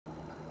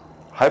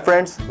Hi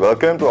friends,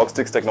 welcome to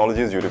Oxtix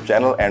Technologies YouTube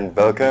channel and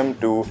welcome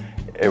to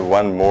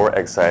one more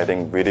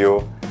exciting video।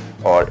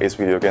 और इस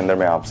video के अंदर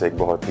मैं आपसे एक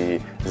बहुत ही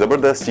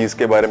ज़बरदस्त चीज़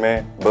के बारे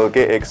में, बल्कि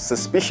एक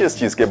सस्पिशियस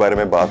चीज़ के बारे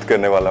में बात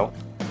करने वाला हूँ,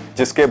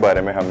 जिसके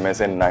बारे में हम में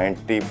से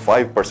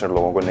 95%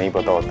 लोगों को नहीं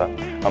पता होता।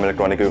 हम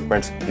इलेक्ट्रॉनिक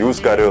इक्विपमेंट्स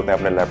यूज़ कर रहे होते हैं,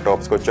 अपने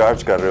लैपटॉप्स को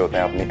चार्ज कर रहे होते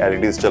हैं, अपनी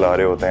एलईडीज़ चला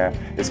रहे होते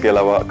हैं। इसके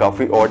अलावा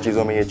काफ़ी और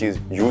चीज़ों में ये चीज़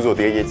यूज़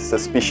होती है, ये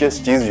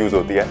सस्पिशियस चीज़ यूज़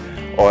होती है।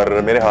 और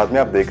मेरे हाथ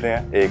में आप देख रहे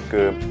हैं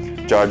एक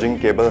चार्जिंग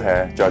केबल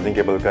है। चार्जिंग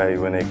केबल का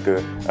इवन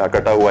एक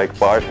कटा हुआ एक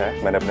पार्ट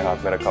है, मैंने अपने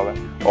हाथ में रखा हुआ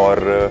है।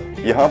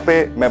 और यहाँ पे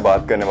मैं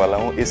बात करने वाला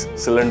हूँ इस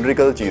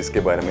सिलेंड्रिकल चीज़ के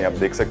बारे में। आप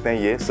देख सकते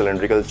हैं ये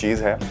सिलेंड्रिकल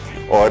चीज़ है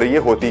और ये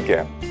होती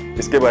क्या है,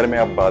 इसके बारे में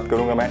अब बात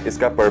करूँगा मैं।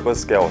 इसका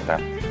पर्पस क्या होता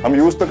है। हम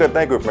यूज़ तो करते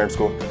हैं इक्विपमेंट्स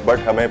को,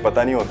 बट हमें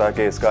पता नहीं होता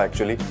कि इसका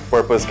एक्चुअली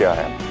पर्पस क्या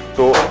है।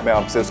 तो मैं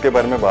आपसे उसके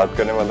बारे में बात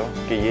करने वाला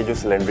हूँ कि ये जो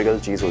सिलेंड्रिकल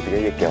चीज़ होती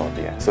है ये क्या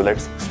होती है। So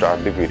let's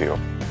start the video.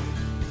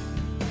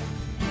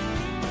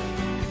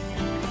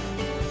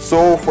 So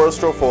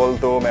first of all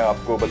तो मैं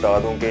आपको बता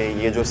दूं कि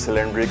ये जो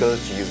सिलेंड्रिकल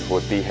चीज़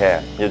होती है,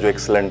 ये जो एक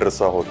सिलेंडर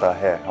सा होता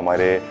है,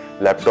 हमारे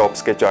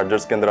लैपटॉप्स के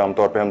चार्जर्स के अंदर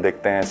आमतौर पे हम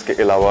देखते हैं। इसके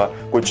अलावा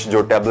कुछ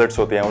जो टैबलेट्स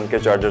होते हैं उनके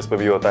चार्जर्स पे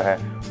भी होता है।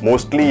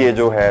 मोस्टली ये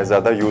जो है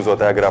ज़्यादा यूज़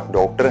होता है। अगर आप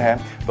डॉक्टर हैं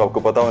तो आपको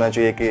पता होना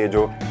चाहिए कि ये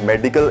जो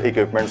मेडिकल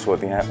इक्विपमेंट्स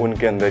होती हैं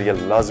उनके अंदर ये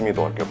लाजमी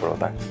तौर के ऊपर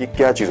होता है। ये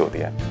क्या चीज़ होती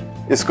है?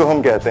 इसको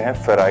हम कहते हैं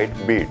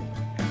फेराइट बीड।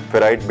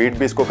 फेराइट बीड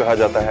भी इसको कहा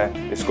जाता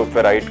है, इसको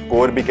फेराइट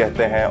कोर भी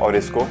कहते हैं और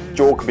इसको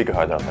चोक भी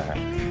कहा जाता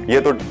है। ये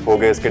तो हो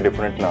गए इसके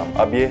डिफरेंट नाम।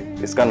 अब ये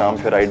इसका नाम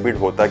फेराइट बीड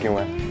होता क्यों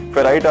है?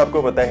 फेराइट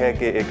आपको पता है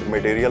कि एक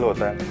मटेरियल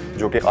होता है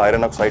जो कि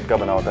आयरन ऑक्साइड का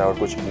बना होता है और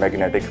कुछ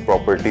मैग्नेटिक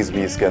प्रॉपर्टीज़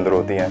भी इसके अंदर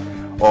होती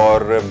हैं।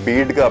 और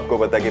बीड का आपको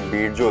पता है कि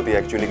बीड जो होती है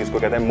एक्चुअली किसको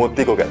कहते हैं?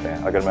 मोती को कहते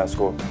हैं। अगर मैं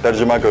इसको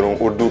तर्जमा करूँ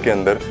उर्दू के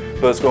अंदर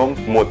तो इसको हम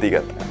मोती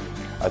कहते हैं।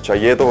 अच्छा,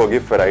 ये तो होगी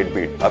फेराइट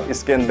बीड। अब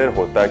इसके अंदर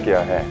होता क्या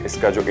है,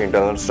 इसका जो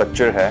इंटरनल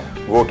स्ट्रक्चर है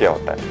वो क्या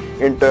होता है?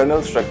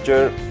 इंटरनल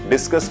स्ट्रक्चर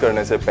डिस्कस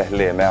करने से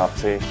पहले मैं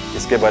आपसे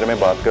इसके बारे में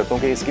बात करता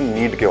हूँ कि इसकी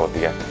नीड क्या होती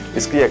है,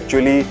 इसकी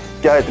एक्चुअली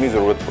क्या इतनी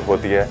ज़रूरत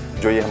होती है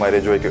जो ये हमारे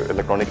जो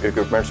इलेक्ट्रॉनिक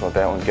इक्विपमेंट्स होता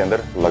है उनके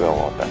अंदर लगा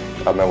हुआ होता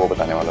है। अब मैं वो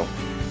बताने वाला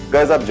हूँ।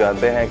 गाइस, आप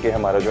जानते हैं कि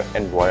हमारा जो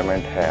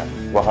एनवायरनमेंट है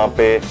वहाँ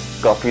पे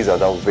काफ़ी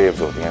ज़्यादा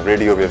वेव्स होती हैं,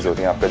 रेडियो वेव्स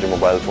होती हैं। आपका जो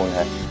मोबाइल फ़ोन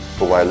है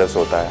वो वायरलेस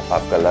होता है,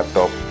 आपका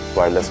लैपटॉप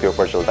वायरलेस के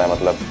ऊपर चलता है,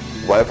 मतलब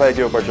वाईफाई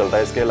के ऊपर चलता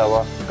है। इसके अलावा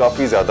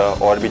काफ़ी ज़्यादा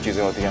और भी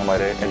चीज़ें होती हैं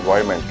हमारे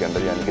एनवायरनमेंट के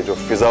अंदर, यानी कि जो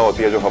फ़िज़ा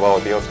होती है, जो हवा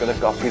होती है, उसके अंदर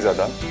काफ़ी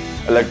ज़्यादा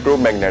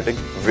इलेक्ट्रोमैग्नेटिक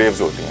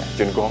वेव्स होती हैं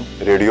जिनको हम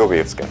रेडियो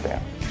वेव्स कहते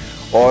हैं।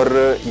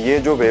 और ये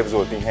जो वेव्स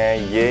होती हैं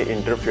ये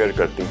इंटरफेयर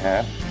करती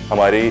हैं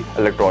हमारी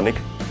इलेक्ट्रॉनिक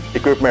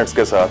इक्विपमेंट्स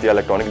के साथ या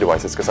इलेक्ट्रॉनिक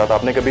डिवाइसेस के साथ।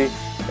 आपने कभी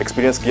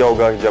एक्सपीरियंस किया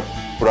होगा जब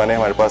पुराने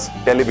हमारे पास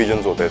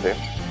टेलीविजन्स होते थे,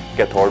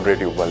 कैथोड रे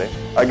ट्यूब वाले,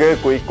 अगर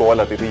कोई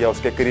कॉल आती थी या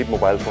उसके करीब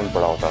मोबाइल फ़ोन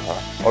पड़ा होता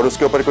था और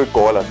उसके ऊपर कोई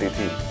कॉल आती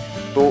थी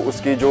तो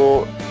उसकी जो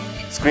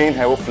स्क्रीन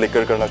है वो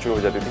फ्लिकर करना शुरू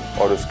हो जाती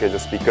थी और उसके जो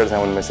स्पीकर्स हैं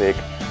उनमें से एक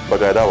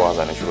बाकायदा आवाज़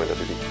आनी शुरू हो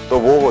जाती थी। तो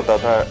वो होता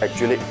था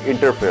एक्चुअली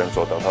इंटरफेरेंस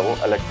होता था, वो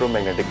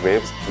इलेक्ट्रोमैग्नेटिक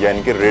वेव्स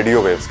यानी कि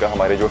रेडियो वेव्स का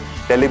हमारे जो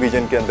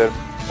टेलीविज़न के अंदर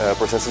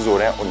प्रोसेसेस हो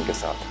रहे हैं उनके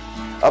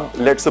साथ। अब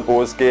लेट्स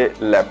सपोज के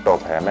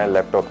लैपटॉप है, मैं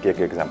लैपटॉप की एक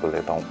एग्जांपल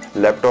देता हूँ।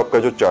 लैपटॉप का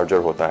जो चार्जर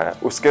होता है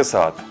उसके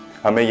साथ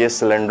हमें ये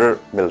सिलेंडर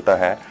मिलता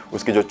है,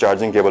 उसकी जो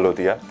चार्जिंग केबल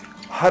होती है।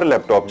 हर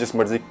लैपटॉप, जिस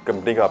मर्जी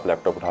कंपनी का आप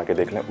लैपटॉप उठा के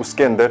देख लें,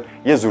 उसके अंदर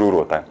ये ज़रूर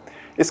होता है।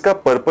 इसका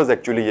पर्पस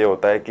एक्चुअली ये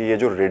होता है कि ये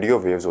जो रेडियो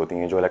वेव्स होती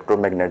हैं, जो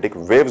इलेक्ट्रोमैग्नेटिक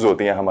वेव्स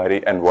होती हैं हमारी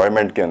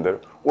एनवायरनमेंट के अंदर,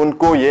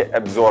 उनको ये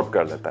एब्जॉर्ब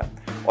कर लेता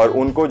है। और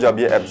उनको जब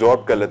ये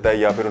एब्जॉर्ब कर लेता है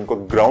या फिर उनको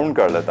ग्राउंड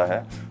कर लेता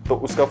है तो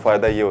उसका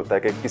फ़ायदा ये होता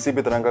है कि किसी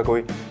भी तरह का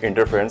कोई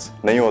इंटरफेरेंस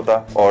नहीं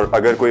होता। और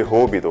अगर कोई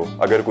हो भी तो,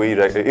 अगर कोई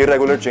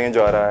इरेगुलर चेंज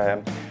आ रहा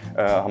है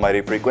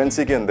हमारी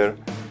फ्रीक्वेंसी के अंदर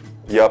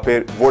या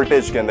फिर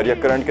वोल्टेज के अंदर या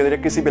करंट के अंदर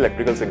या किसी भी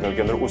इलेक्ट्रिकल सिग्नल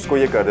के अंदर, उसको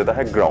ये कर देता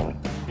है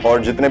ग्राउंड।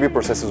 और जितने भी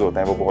प्रोसेसेस होते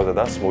हैं वो बहुत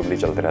ज़्यादा स्मूथली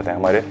चलते रहते हैं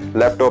हमारे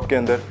लैपटॉप के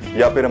अंदर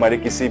या फिर हमारी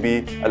किसी भी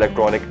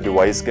इलेक्ट्रॉनिक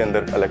डिवाइस के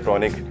अंदर।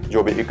 इलेक्ट्रॉनिक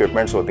जो भी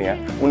इक्विपमेंट्स होती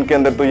हैं उनके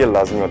अंदर तो ये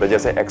लाजमी होता है,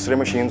 जैसे एक्सरे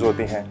मशीन्स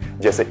होती हैं,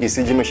 जैसे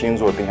ईसीजी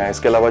मशीन्स होती हैं।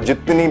 इसके अलावा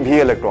जितनी भी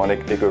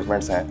इलेक्ट्रॉनिक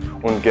इक्विपमेंट्स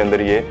हैं उनके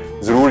अंदर ये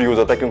ज़रूर यूज़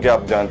होता है, क्योंकि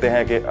आप जानते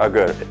हैं कि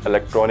अगर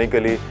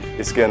इलेक्ट्रॉनिकली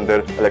इसके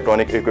अंदर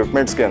इलेक्ट्रॉनिक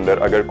इक्विपमेंट्स के अंदर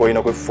अगर कोई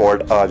ना कोई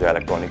फॉल्ट आ जाए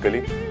इलेक्ट्रॉनिकली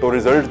तो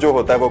रिजल्ट जो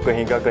होता है वो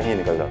कहीं का कहीं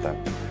निकल जाता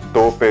है।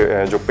 तो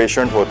जो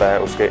पेशेंट होता है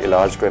उसके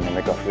इलाज करने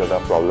में काफ़ी ज़्यादा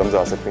प्रॉब्लम्स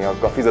आ सकती हैं और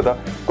काफ़ी ज़्यादा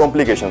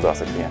कॉम्प्लिकेशंस आ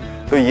सकती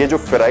हैं। तो ये जो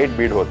फेराइट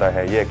बीड होता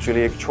है ये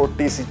एक्चुअली एक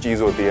छोटी सी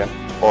चीज़ होती है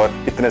और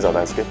इतने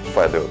ज़्यादा इसके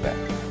फ़ायदे होते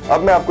हैं।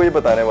 अब मैं आपको ये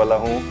बताने वाला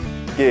हूँ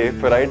कि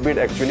फेराइट बीड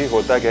एक्चुअली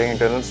होता क्या है,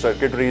 इंटरनल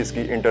सर्किटरी,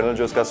 इसकी इंटरनल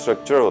जो इसका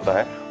स्ट्रक्चर होता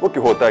है वो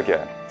होता क्या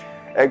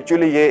है।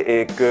 एक्चुअली ये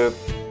एक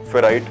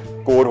फेराइट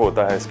कोर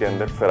होता है इसके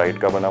अंदर,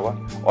 फेराइट का बना हुआ,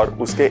 और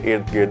उसके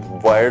इर्द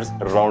गिर्द वायर्स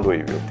राउंड हुई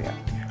हुई होती हैं।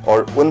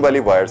 और उन वाली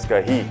वायर्स का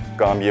ही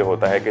काम ये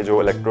होता है कि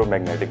जो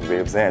इलेक्ट्रोमैग्नेटिक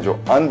वेव्स हैं, जो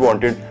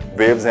अनवांटेड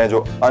वेव्स हैं, जो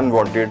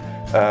अनवांटेड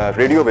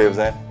रेडियो वेव्स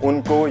हैं,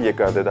 उनको ये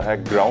कर देता है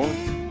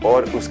ग्राउंड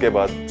और उसके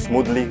बाद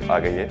स्मूथली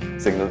आगे ये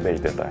सिग्नल भेज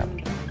देता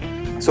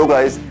है। सो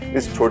गाइस,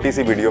 इस छोटी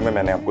सी वीडियो में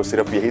मैंने आपको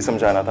सिर्फ यही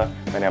समझाना था,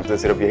 मैंने आपसे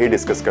सिर्फ यही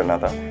डिस्कस करना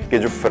था कि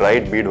जो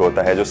फेराइट बीड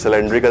होता है, जो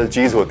सिलेंड्रिकल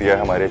चीज़ होती है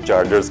हमारे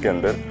चार्जर्स के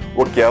अंदर,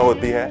 वो क्या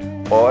होती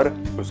है और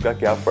उसका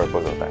क्या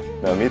पर्पस होता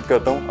है। मैं उम्मीद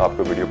करता हूँ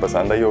आपको वीडियो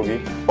पसंद आई होगी,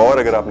 और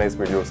अगर आपने इस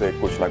वीडियो से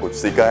कुछ ना कुछ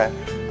सीखा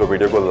है तो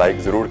वीडियो को लाइक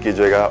ज़रूर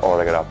कीजिएगा, और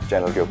अगर आप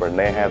चैनल के ऊपर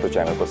नए हैं तो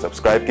चैनल को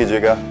सब्सक्राइब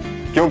कीजिएगा,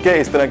 क्योंकि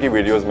इस तरह की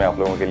वीडियोज़ मैं आप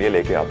लोगों के लिए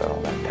लेके आता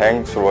रहूँगा।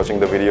 Thanks for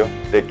watching the video.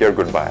 Take care,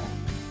 good bye.